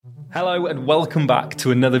Hello and welcome back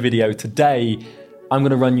to another video. Today, I'm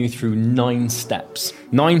going to run you through 9 steps,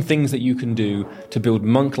 9 things that you can do to build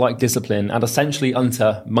monk-like discipline and essentially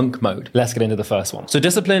enter monk mode. Let's get into the first one. So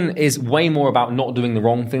discipline is way more about not doing the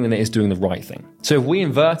wrong thing than it is doing the right thing. So if we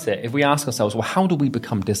invert it, if we ask ourselves, well, how do we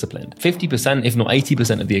become disciplined? 50%, if not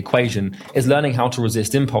 80% of the equation is learning how to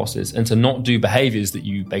resist impulses and to not do behaviors that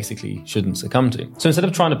you basically shouldn't succumb to. So instead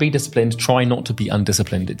of trying to be disciplined, try not to be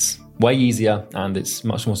undisciplined. It's way easier and it's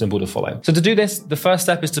much more simple to follow. So to do this, the first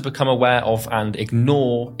step is to become aware of and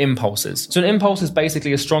ignore impulses. So an impulse is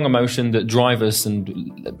basically a strong emotion that drives us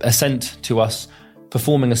and assent to us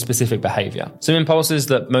performing a specific behavior. Some impulses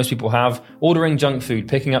that most people have: ordering junk food,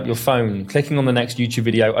 picking up your phone, clicking on the next YouTube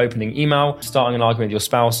video, opening email, starting an argument with your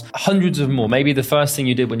spouse, hundreds of more. Maybe the first thing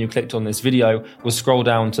you did when you clicked on this video was scroll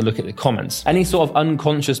down to look at the comments. Any sort of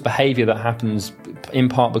unconscious behavior that happens in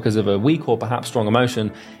part because of a weak or perhaps strong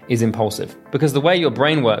emotion is impulsive. Because the way your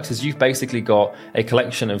brain works is you've basically got a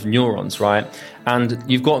collection of neurons, right? And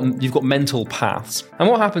you've got mental paths. And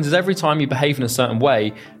what happens is every time you behave in a certain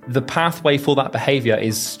way, the pathway for that behavior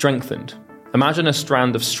is strengthened. Imagine a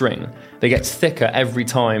strand of string that gets thicker every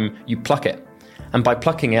time you pluck it. And by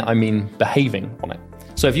plucking it, I mean behaving on it.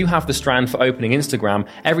 So if you have the strand for opening Instagram,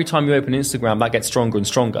 every time you open Instagram, that gets stronger and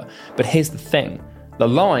stronger. But here's the thing. The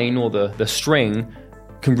line or the string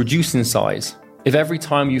can reduce in size. If every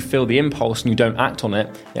time you feel the impulse and you don't act on it,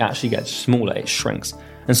 it actually gets smaller, it shrinks.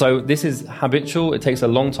 And so this is habitual. It takes a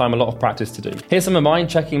long time, a lot of practice to do. Here's some of mine: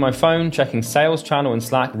 checking my phone, checking sales channel and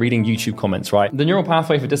Slack, reading YouTube comments, right? The neural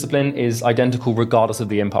pathway for discipline is identical regardless of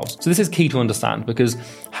the impulse. So this is key to understand, because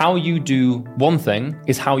how you do one thing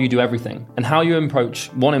is how you do everything. And how you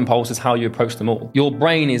approach one impulse is how you approach them all. Your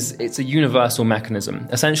brain it's a universal mechanism.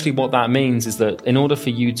 Essentially what that means is that in order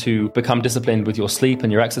for you to become disciplined with your sleep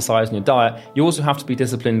and your exercise and your diet, you also have to be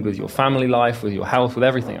disciplined with your family life, with your health, with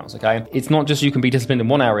everything else, okay? It's not just you can be disciplined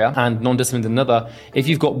in one area and non-disciplined in another. If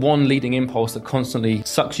you've got one leading impulse that constantly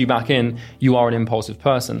sucks you back in, you are an impulsive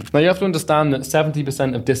person. Now you have to understand that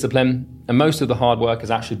 70% of discipline and most of the hard work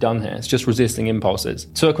is actually done here. It's just resisting impulses.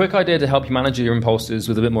 So a quick idea to help you manage your impulses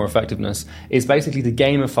with a bit more effectiveness is basically to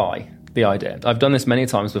gamify the idea. I've done this many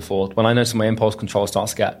times before. When I notice my impulse control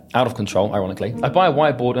starts to get out of control, ironically, I buy a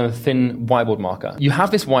whiteboard and a thin whiteboard marker. You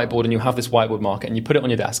have this whiteboard and you have this whiteboard marker and you put it on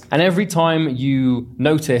your desk. And every time you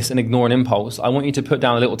notice and ignore an impulse, I want you to put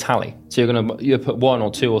down a little tally. So you put 1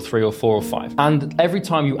 or 2 or 3 or 4 or 5. And every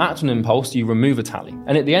time you act on an impulse, you remove a tally.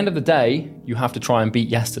 And at the end of the day, you have to try and beat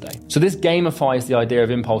yesterday. So this gamifies the idea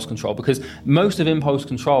of impulse control, because most of impulse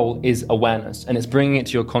control is awareness and it's bringing it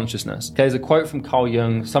to your consciousness. Okay, there's a quote from Carl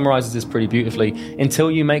Jung, summarizes this pretty beautifully: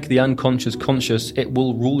 until you make the unconscious conscious, it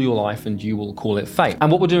will rule your life and you will call it fate.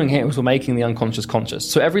 And what we're doing here is we're making the unconscious conscious.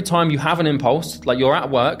 So every time you have an impulse, like you're at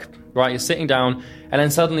work, right, you're sitting down and then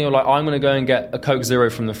suddenly you're like, I'm going to go and get a Coke Zero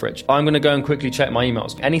from the fridge. I'm going to go and quickly check my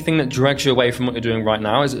emails. Anything that drags you away from what you're doing right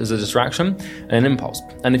now is a distraction and an impulse.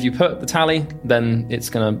 And if you put the tally, then it's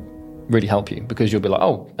going to really help you, because you'll be like,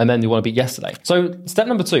 oh, and then you want to beat yesterday. So step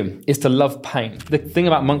number 2 is to love pain. The thing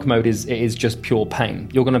about monk mode is it is just pure pain.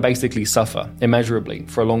 You're going to basically suffer immeasurably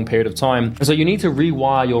for a long period of time. And so you need to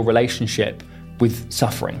rewire your relationship with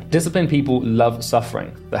suffering. Disciplined people love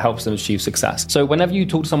suffering that helps them achieve success. So whenever you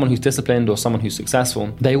talk to someone who's disciplined or someone who's successful,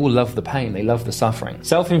 they all love the pain, they love the suffering.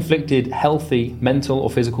 Self-inflicted, healthy, mental or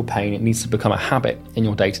physical pain, it needs to become a habit in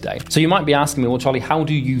your day-to-day. So you might be asking me, well, Charlie, how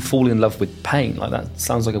do you fall in love with pain? Like, that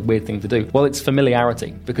sounds like a weird thing to do. Well, it's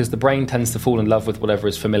familiarity, because the brain tends to fall in love with whatever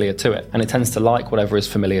is familiar to it, and it tends to like whatever is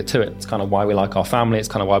familiar to it. It's kind of why we like our family, it's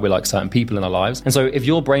kind of why we like certain people in our lives. And so if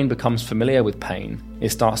your brain becomes familiar with pain, it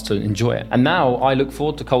starts to enjoy it. And now I look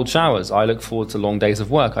forward to cold showers. I look forward to long days of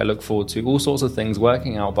work. I look forward to all sorts of things,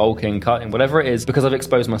 working out, bulking, cutting, whatever it is, because I've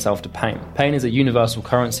exposed myself to pain. Pain is a universal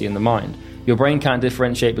currency in the mind. Your brain can't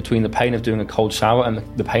differentiate between the pain of doing a cold shower and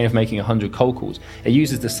the pain of making 100 cold calls. It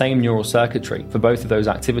uses the same neural circuitry for both of those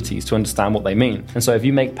activities to understand what they mean. And so if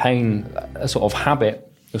you make pain a sort of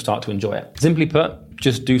habit, you'll start to enjoy it. Simply put,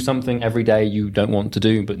 just do something every day you don't want to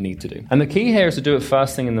do but need to do. And the key here is to do it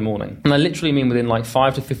first thing in the morning. And I literally mean within like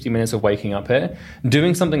 5 to 50 minutes of waking up here.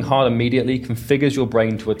 Doing something hard immediately configures your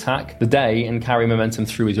brain to attack the day and carry momentum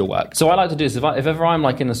through with your work. So what I like to do is if ever I'm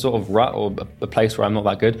like in a sort of rut or a place where I'm not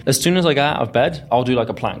that good, as soon as I get out of bed, I'll do like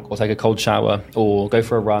a plank or take a cold shower or go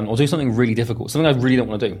for a run or do something really difficult, something I really don't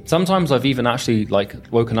want to do. Sometimes I've even actually like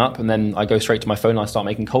woken up and then I go straight to my phone and I start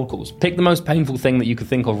making cold calls. Pick the most painful thing that you could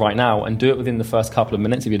think of right now and do it within the first couple couple of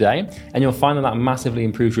minutes of your day, and you'll find that that massively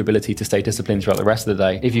improves your ability to stay disciplined throughout the rest of the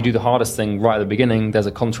day. If you do the hardest thing right at the beginning, there's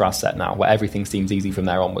a contrast set now where everything seems easy from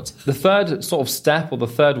there onwards. The third sort of step, or the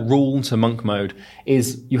third rule to monk mode,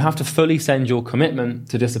 is you have to fully send your commitment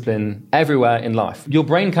to discipline everywhere in life. Your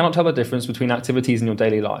brain cannot tell the difference between activities in your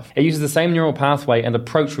daily life. It uses the same neural pathway and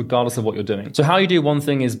approach regardless of what you're doing. So how you do one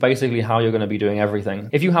thing is basically how you're going to be doing everything.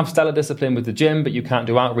 If you have stellar discipline with the gym, but you can't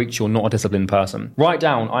do outreach, you're not a disciplined person. Write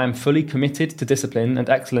down, I am fully committed to discipline and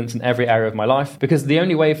excellence in every area of my life, because the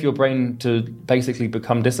only way for your brain to basically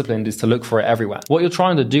become disciplined is to look for it everywhere. What you're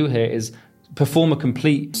trying to do here is perform a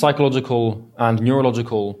complete psychological and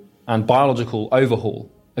neurological and biological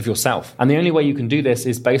overhaul of yourself. And the only way you can do this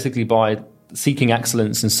is basically by seeking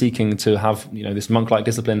excellence and seeking to have, this monk-like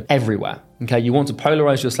discipline everywhere. Okay, you want to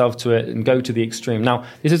polarize yourself to it and go to the extreme. Now,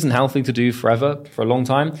 this isn't healthy to do forever, for a long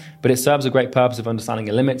time, but it serves a great purpose of understanding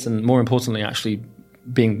your limits and, more importantly, actually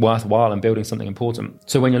being worthwhile and building something important.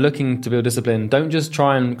 So when you're looking to build discipline, don't just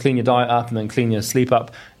try and clean your diet up and then clean your sleep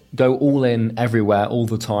up. Go all in everywhere, all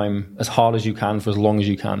the time, as hard as you can for as long as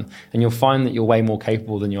you can. And you'll find that you're way more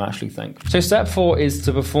capable than you actually think. So step 4 is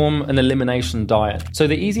to perform an elimination diet. So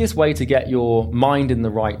the easiest way to get your mind in the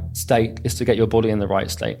right state is to get your body in the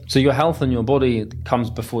right state. So your health and your body comes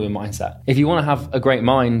before your mindset. If you want to have a great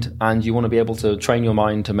mind and you want to be able to train your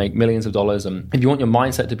mind to make millions of dollars, and if you want your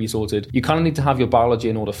mindset to be sorted, you kind of need to have your biology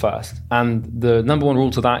in order first. And the number one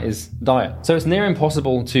rule to that is diet. So it's near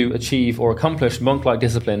impossible to achieve or accomplish monk-like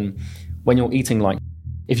discipline when you're eating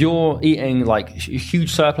if you're eating a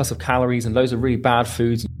huge surplus of calories and loads of really bad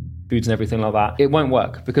foods and everything like that, it won't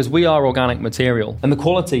work, because we are organic material, and the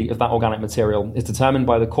quality of that organic material is determined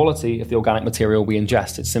by the quality of the organic material we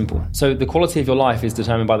ingest. It's simple. So the quality of your life is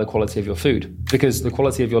determined by the quality of your food, because the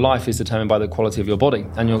quality of your life is determined by the quality of your body,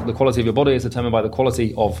 and the quality of your body is determined by the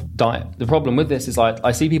quality of diet. The problem with this is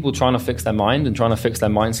I see people trying to fix their mind and trying to fix their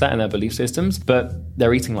mindset and their belief systems, but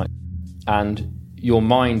they're eating and your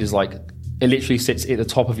mind is it literally sits at the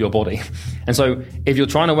top of your body. And so if you're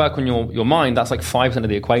trying to work on your mind, that's 5% of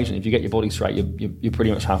the equation. If you get your body straight, you're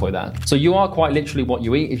pretty much halfway there. So you are quite literally what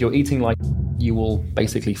you eat. If you're eating you will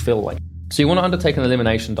basically feel like. So you want to undertake an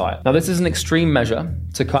elimination diet. Now, this is an extreme measure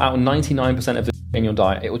to cut out 99% of the in your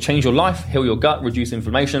diet. It will change your life, heal your gut, reduce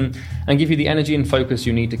inflammation, and give you the energy and focus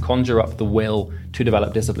you need to conjure up the will to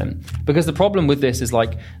develop discipline. Because the problem with this is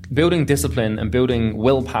building discipline and building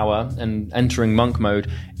willpower and entering monk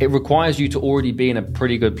mode, it requires you to already be in a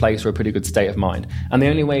pretty good place or a pretty good state of mind. And the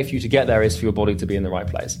only way for you to get there is for your body to be in the right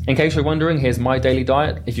place. In case you're wondering, here's my daily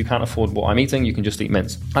diet. If you can't afford what I'm eating, you can just eat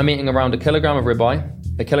mince. I'm eating around 1 kilogram of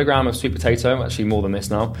ribeye, 1 kilogram of sweet potato, actually more than this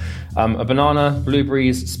now, a banana,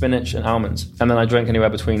 blueberries, spinach, and almonds. And then I drink anywhere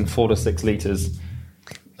between 4 to 6 litres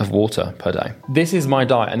of water per day. This is my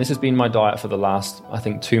diet, and this has been my diet for the last,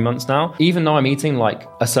 2 months now. Even though I'm eating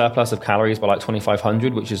a surplus of calories by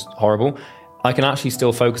 2,500, which is horrible, I can actually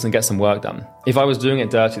still focus and get some work done. If I was doing it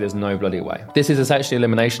dirty, there's no bloody way. This is essentially an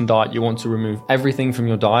elimination diet. You want to remove everything from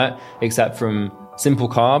your diet except from simple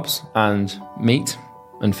carbs and meat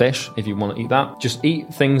and fish, if you want to eat that. Just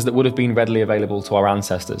eat things that would have been readily available to our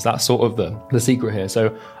ancestors. That's sort of the secret here.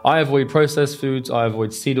 So I avoid processed foods, I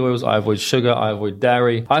avoid seed oils, I avoid sugar, I avoid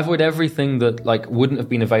dairy. I avoid everything that wouldn't have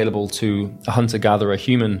been available to a hunter-gatherer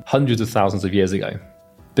human hundreds of thousands of years ago.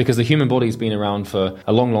 Because the human body's been around for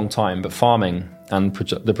a long, long time, but farming and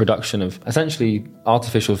the production of essentially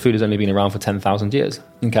artificial food has only been around for 10,000 years.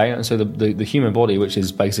 Okay, and so the human body, which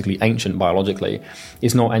is basically ancient biologically,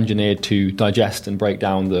 is not engineered to digest and break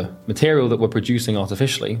down the material that we're producing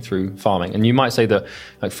artificially through farming. And you might say that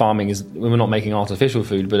farming is, we're not making artificial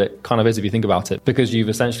food, but it kind of is if you think about it, because you've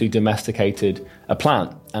essentially domesticated a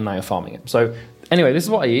plant and now you're farming it. So anyway, this is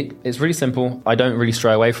what I eat. It's really simple. I don't really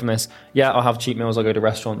stray away from this. Yeah, I'll have cheat meals. I'll go to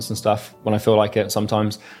restaurants and stuff when I feel like it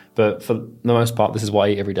sometimes. But for the most part, this is what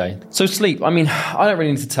I eat every day. So sleep. I don't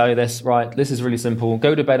really need to tell you this, right? This is really simple.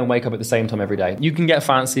 Go to bed and wake up at the same time every day. You can get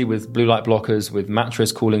fancy with blue light blockers, with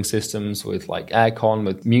mattress cooling systems, with aircon,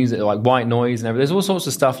 with music, white noise and everything. There's all sorts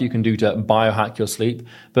of stuff you can do to biohack your sleep.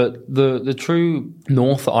 But the true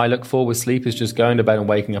north that I look for with sleep is just going to bed and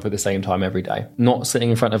waking up at the same time every day. Not sitting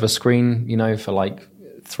in front of a screen, for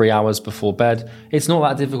 3 hours before bed. It's not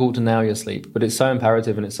that difficult to nail your sleep, but it's so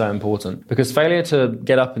imperative and it's so important, because failure to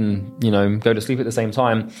get up and, go to sleep at the same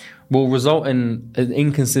time will result in an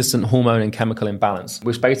inconsistent hormone and chemical imbalance,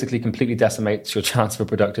 which basically completely decimates your chance of a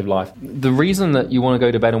productive life. The reason that you want to go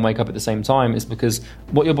to bed and wake up at the same time is because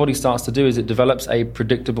what your body starts to do is it develops a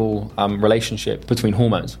predictable relationship between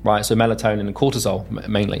hormones, right? So melatonin and cortisol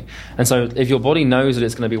mainly. And so if your body knows that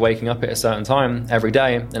it's going to be waking up at a certain time every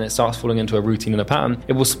day and it starts falling into a routine and a pattern,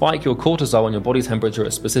 it will spike your cortisol and your body temperature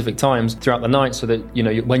at specific times throughout the night so that,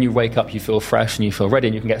 when you wake up, you feel fresh and you feel ready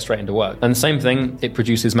and you can get straight into work. And the same thing, it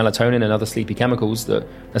produces melatonin and other sleepy chemicals that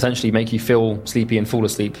essentially make you feel sleepy and fall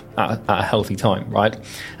asleep at a healthy time, right?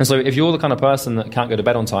 And so if you're the kind of person that can't go to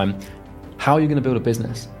bed on time, how are you going to build a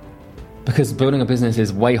business? Because building a business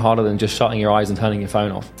is way harder than just shutting your eyes and turning your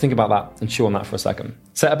phone off. Think about that and chew on that for a second.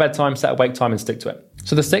 Set a bedtime, set a wake time, and stick to it.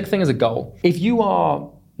 So the sixth thing is a goal. If you are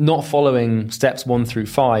not following steps 1 through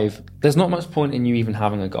 5, there's not much point in you even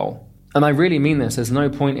having a goal. And I really mean this. There's no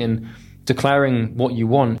point in declaring what you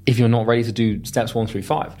want if you're not ready to do steps 1 through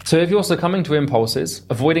 5. So if you're succumbing to impulses,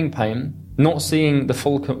 avoiding pain, not seeking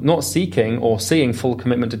or seeing full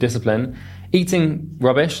commitment to discipline, eating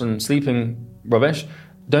rubbish and sleeping rubbish,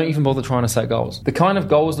 don't even bother trying to set goals. The kind of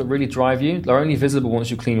goals that really drive you are only visible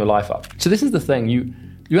once you clean your life up. So this is the thing.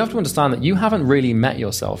 You have to understand that you haven't really met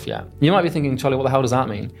yourself yet. You might be thinking, Charlie, what the hell does that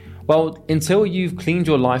mean? Well, until you've cleaned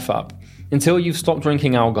your life up, until you've stopped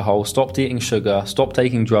drinking alcohol, stopped eating sugar, stopped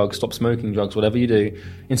taking drugs, stopped smoking drugs, whatever you do,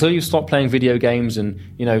 until you stop playing video games and,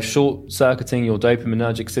 short-circuiting your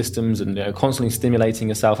dopaminergic systems and, constantly stimulating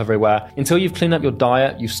yourself everywhere, until you've cleaned up your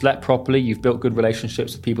diet, you've slept properly, you've built good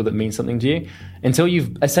relationships with people that mean something to you, until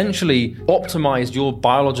you've essentially optimized your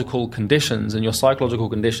biological conditions and your psychological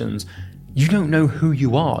conditions, you don't know who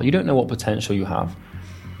you are. You don't know what potential you have.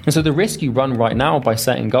 And so the risk you run right now by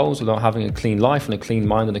setting goals without having a clean life and a clean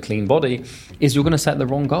mind and a clean body is you're going to set the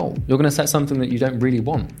wrong goal. You're going to set something that you don't really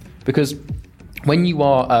want. Because when you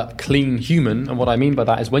are a clean human, and what I mean by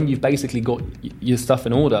that is when you've basically got your stuff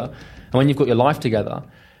in order and when you've got your life together,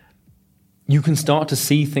 you can start to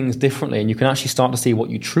see things differently and you can actually start to see what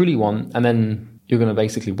you truly want, and then you're going to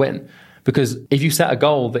basically win. Because if you set a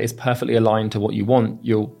goal that is perfectly aligned to what you want,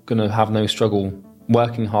 you're going to have no struggle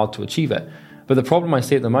working hard to achieve it. But the problem I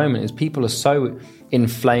see at the moment is people are so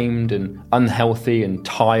inflamed and unhealthy and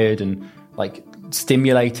tired and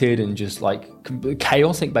stimulated and just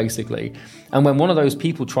chaotic basically. And when one of those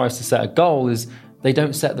people tries to set a goal, is they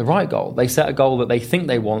don't set the right goal. They set a goal that they think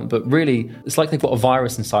they want, but really it's like they've got a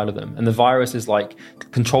virus inside of them. And the virus is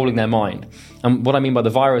controlling their mind. And what I mean by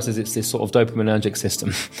the virus is it's this sort of dopaminergic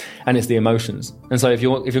system and it's the emotions. And so if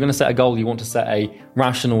you're going to set a goal, you want to set a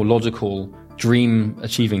rational, logical, dream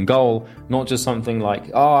achieving goal, not just something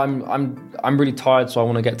like, I'm really tired, so I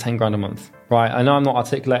want to get 10 grand a month, right? I know I'm not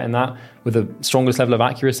articulating that with the strongest level of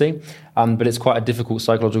accuracy, but it's quite a difficult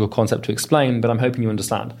psychological concept to explain, but I'm hoping you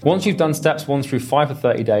understand. Once you've done steps 1 through 5 for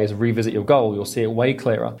 30 days, revisit your goal, you'll see it way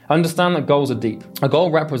clearer. Understand that goals are deep. A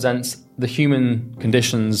goal represents the human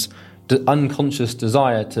condition's unconscious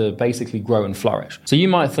desire to basically grow and flourish. So you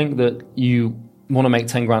might think that you want to make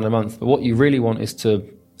 10 grand a month, but what you really want is to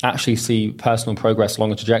actually see personal progress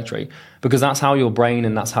along a trajectory, because that's how your brain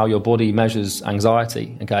and that's how your body measures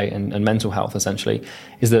anxiety, okay, and mental health essentially,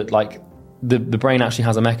 is that the brain actually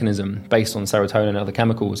has a mechanism based on serotonin and other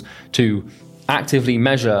chemicals to actively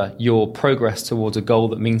measure your progress towards a goal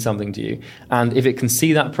that means something to you. And if it can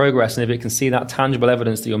see that progress and if it can see that tangible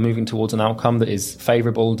evidence that you're moving towards an outcome that is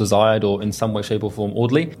favorable, desired, or in some way, shape or form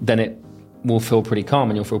orderly, then it will feel pretty calm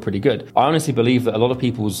and you'll feel pretty good. I honestly believe that a lot of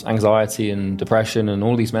people's anxiety and depression and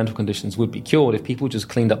all these mental conditions would be cured if people just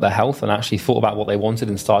cleaned up their health and actually thought about what they wanted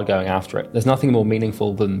and started going after it. There's nothing more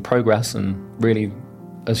meaningful than progress, and really,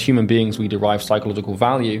 as human beings, we derive psychological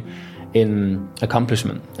value in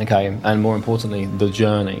accomplishment, okay? And more importantly, the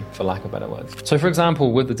journey, for lack of better words. So for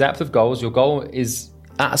example, with the depth of goals, your goal is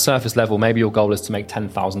at a surface level, maybe your goal is to make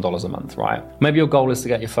 $10,000 a month, right? Maybe your goal is to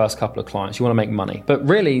get your first couple of clients. You want to make money. But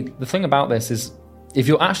really, the thing about this is, if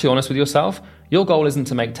you're actually honest with yourself, your goal isn't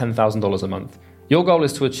to make $10,000 a month. Your goal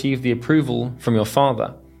is to achieve the approval from your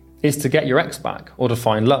father. It's to get your ex back or to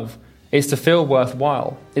find love. It's to feel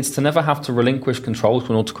worthwhile. It's to never have to relinquish control to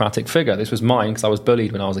an autocratic figure. This was mine because I was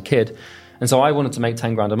bullied when I was a kid. And so I wanted to make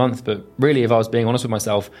 10 grand a month, but really, if I was being honest with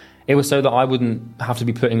myself, it was so that I wouldn't have to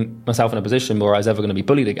be putting myself in a position where I was ever going to be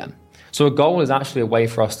bullied again. So a goal is actually a way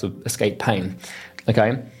for us to escape pain,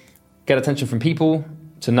 okay? Get attention from people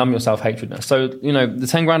to numb your self-hatredness. So, the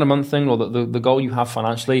 10 grand a month thing, or the goal you have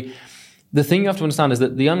financially, the thing you have to understand is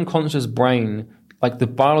that the unconscious brain like the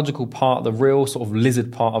biological part, the real sort of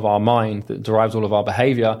lizard part of our mind that derives all of our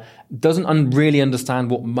behavior, doesn't really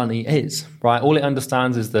understand what money is, right? All it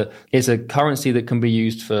understands is that it's a currency that can be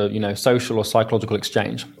used for, social or psychological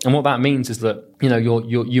exchange. And what that means is that,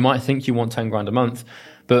 you might think you want 10 grand a month,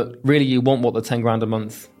 but really you want what the 10 grand a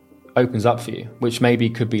month opens up for you, which maybe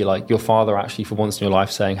could be like your father actually for once in your life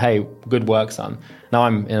saying, hey, good work, son. Now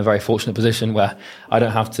I'm in a very fortunate position where I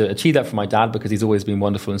don't have to achieve that from my dad because he's always been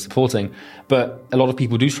wonderful and supporting. But a lot of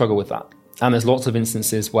people do struggle with that. And there's lots of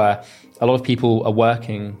instances where a lot of people are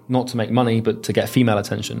working not to make money, but to get female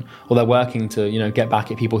attention, or they're working to, get back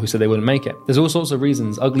at people who said they wouldn't make it. There's all sorts of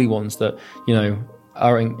reasons, ugly ones, that,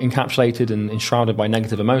 are encapsulated and enshrouded by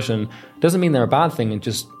negative emotion. Doesn't mean they're a bad thing. It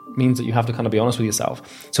just means that you have to kind of be honest with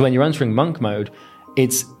yourself. So when you're entering monk mode,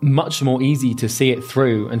 it's much more easy to see it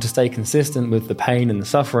through and to stay consistent with the pain and the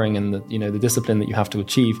suffering and the discipline that you have to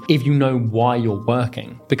achieve if you know why you're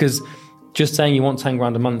working. Because just saying you want 10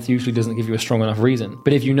 grand a month usually doesn't give you a strong enough reason.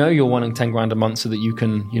 But if you know you're wanting 10 grand a month so that you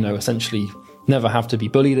can, essentially never have to be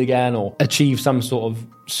bullied again or achieve some sort of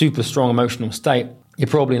super strong emotional state, you're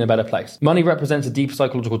probably in a better place. Money represents a deep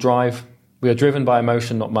psychological drive. We are driven by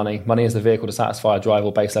emotion, not money. Money is the vehicle to satisfy a drive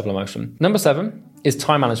or base level emotion. Number 7 is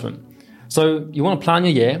time management. So you want to plan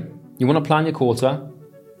your year, you want to plan your quarter,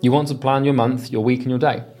 you want to plan your month, your week, and your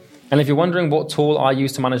day. And if you're wondering what tool I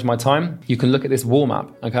use to manage my time, you can look at this wall map,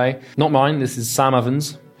 okay? Not mine, this is Sam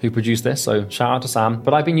Evans who produced this, so shout out to Sam.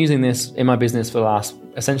 But I've been using this in my business for the last,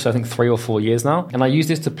 essentially, I think 3 or 4 years now. And I use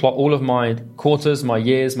this to plot all of my quarters, my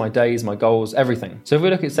years, my days, my goals, everything. So if we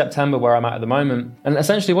look at September, where I'm at the moment, and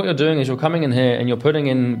essentially what you're doing is you're coming in here and you're putting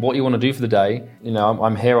in what you want to do for the day.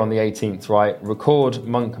 I'm here on the 18th, right? Record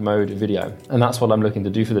monk mode video. And that's what I'm looking to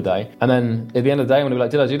do for the day. And then at the end of the day, I'm going to be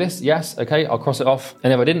like, did I do this? Yes. Okay, I'll cross it off.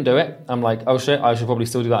 And if I didn't do it, I'm like, oh shit, I should probably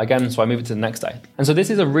still do that again. So I move it to the next day. And so this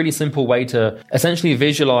is a really simple way to essentially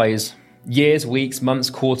visualize years, weeks,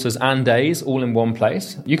 months, quarters, and days all in one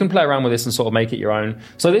place. You can play around with this and sort of make it your own.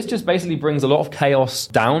 So this just basically brings a lot of chaos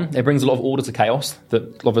down. It brings a lot of order to chaos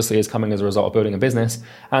that obviously is coming as a result of building a business.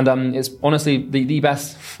 And it's honestly the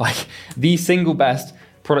best, the single best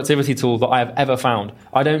productivity tool that I have ever found.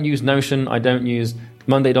 I don't use Notion. I don't use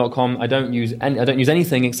Monday.com. I don't use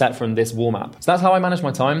anything except from this wall map. So that's how I manage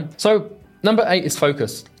my time. So number 8 is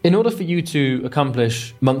focus. In order for you to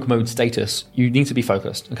accomplish monk mode status, you need to be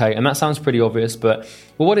focused, okay? And that sounds pretty obvious, but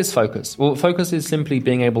what is focus? Well, focus is simply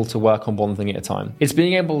being able to work on one thing at a time. It's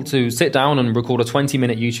being able to sit down and record a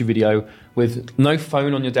 20-minute YouTube video with no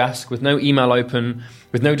phone on your desk, with no email open,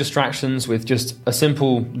 with no distractions, with just a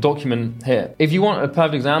simple document here. If you want a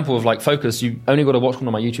perfect example of focus, you only got to watch one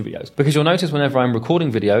of my YouTube videos, because you'll notice whenever I'm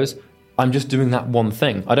recording videos, I'm just doing that one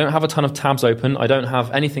thing. I don't have a ton of tabs open. I don't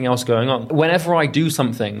have anything else going on. Whenever I do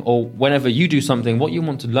something, or whenever you do something, what you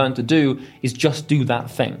want to learn to do is just do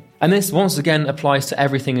that thing. And this, once again, applies to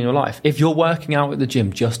everything in your life. If you're working out at the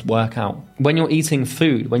gym, just work out. When you're eating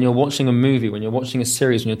food, when you're watching a movie, when you're watching a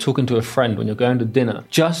series, when you're talking to a friend, when you're going to dinner,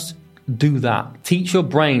 just do that. Teach your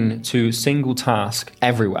brain to single task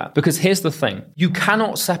everywhere. Because here's the thing. You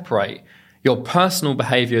cannot separate your personal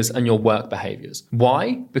behaviors and your work behaviors.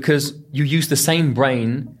 Why? Because you use the same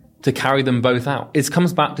brain to carry them both out. It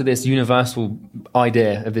comes back to this universal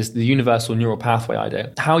idea of the universal neural pathway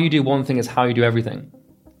idea. How you do one thing is how you do everything.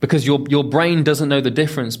 Because your brain doesn't know the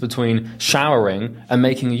difference between showering and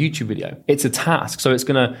making a YouTube video. It's a task. So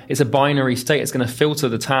it's a binary state. It's going to filter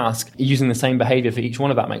the task using the same behavior for each one,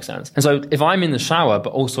 if that makes sense. And so if I'm in the shower,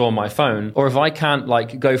 but also on my phone, or if I can't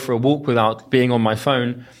go for a walk without being on my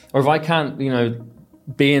phone, or if I can't, be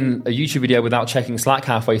in a YouTube video without checking Slack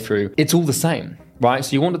halfway through, it's all the same, right?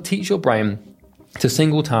 So you want to teach your brain to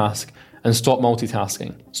single task and stop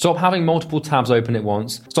multitasking. Stop having multiple tabs open at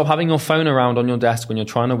once. Stop having your phone around on your desk when you're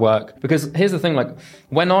trying to work. Because here's the thing,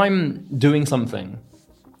 when I'm doing something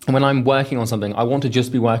and when I'm working on something, I want to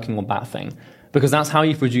just be working on that thing. Because that's how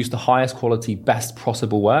you produce the highest quality, best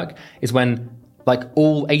possible work, is when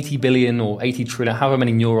all 80 billion or 80 trillion, however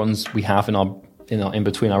many neurons we have in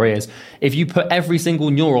between our ears, if you put every single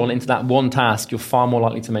neuron into that one task, you're far more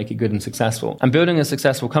likely to make it good and successful. And building a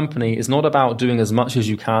successful company is not about doing as much as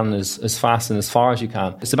you can, as fast and as far as you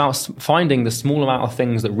can. It's about finding the small amount of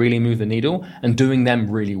things that really move the needle and doing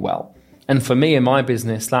them really well. And for me in my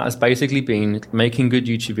business, that has basically been making good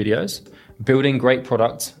YouTube videos, building great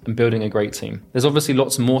products, and building a great team. There's obviously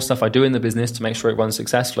lots more stuff I do in the business to make sure it runs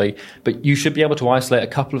successfully, but you should be able to isolate a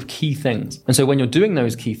couple of key things. And so when you're doing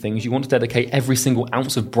those key things, you want to dedicate every single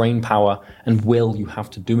ounce of brain power and will you have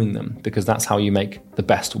to doing them, because that's how you make the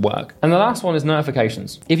best work. And the last one is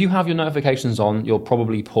notifications. If you have your notifications on, you're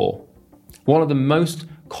probably poor. One of the most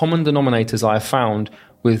common denominators I have found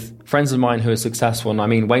with friends of mine who are successful, and I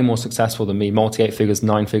mean way more successful than me, multi 8 figures,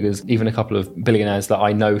 9 figures, even a couple of billionaires that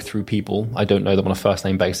I know through people. I don't know them on a first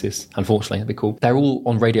name basis, unfortunately, it'd be cool. They're all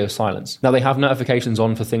on radio silence. Now they have notifications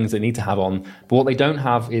on for things they need to have on, but what they don't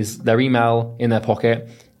have is their email in their pocket,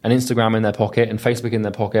 and Instagram in their pocket, and Facebook in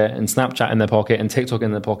their pocket, and Snapchat in their pocket, and TikTok in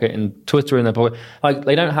their pocket, and Twitter in their pocket. Like,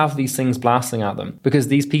 they don't have these things blasting at them, because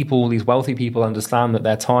these people, these wealthy people, understand that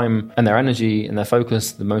their time and their energy and their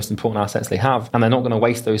focus are the most important assets they have, and they're not going to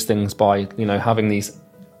waste those things by, having these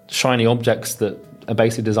shiny objects that are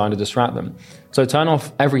basically designed to distract them. So turn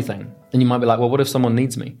off everything. And you might be like, well, what if someone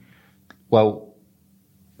needs me? Well,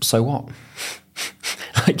 so what?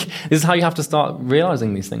 This is how you have to start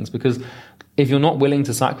realizing these things, because if you're not willing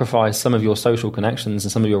to sacrifice some of your social connections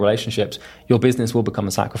and some of your relationships, your business will become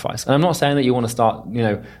a sacrifice. And I'm not saying that you want to start,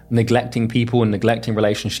 neglecting people and neglecting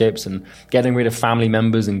relationships and getting rid of family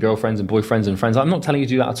members and girlfriends and boyfriends and friends. I'm not telling you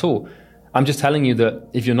to do that at all. I'm just telling you that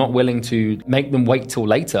if you're not willing to make them wait till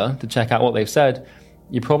later to check out what they've said,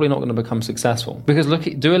 you're probably not going to become successful. Because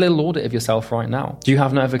do a little audit of yourself right now. Do you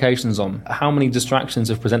have notifications on? How many distractions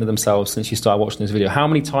have presented themselves since you started watching this video? How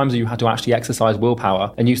many times have you had to actually exercise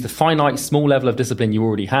willpower and use the finite small level of discipline you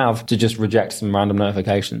already have to just reject some random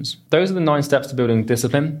notifications? Those are the 9 steps to building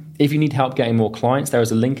discipline. If you need help getting more clients, there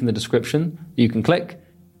is a link in the description you can click.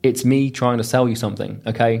 It's me trying to sell you something,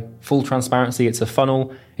 okay? Full transparency, it's a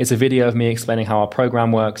funnel. It's a video of me explaining how our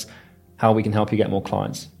program works, how we can help you get more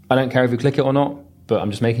clients. I don't care if you click it or not, but I'm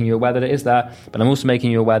just making you aware that it is there. But I'm also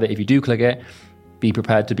making you aware that if you do click it, be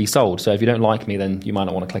prepared to be sold. So if you don't like me, then you might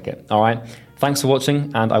not want to click it. All right. Thanks for watching,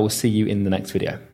 and I will see you in the next video.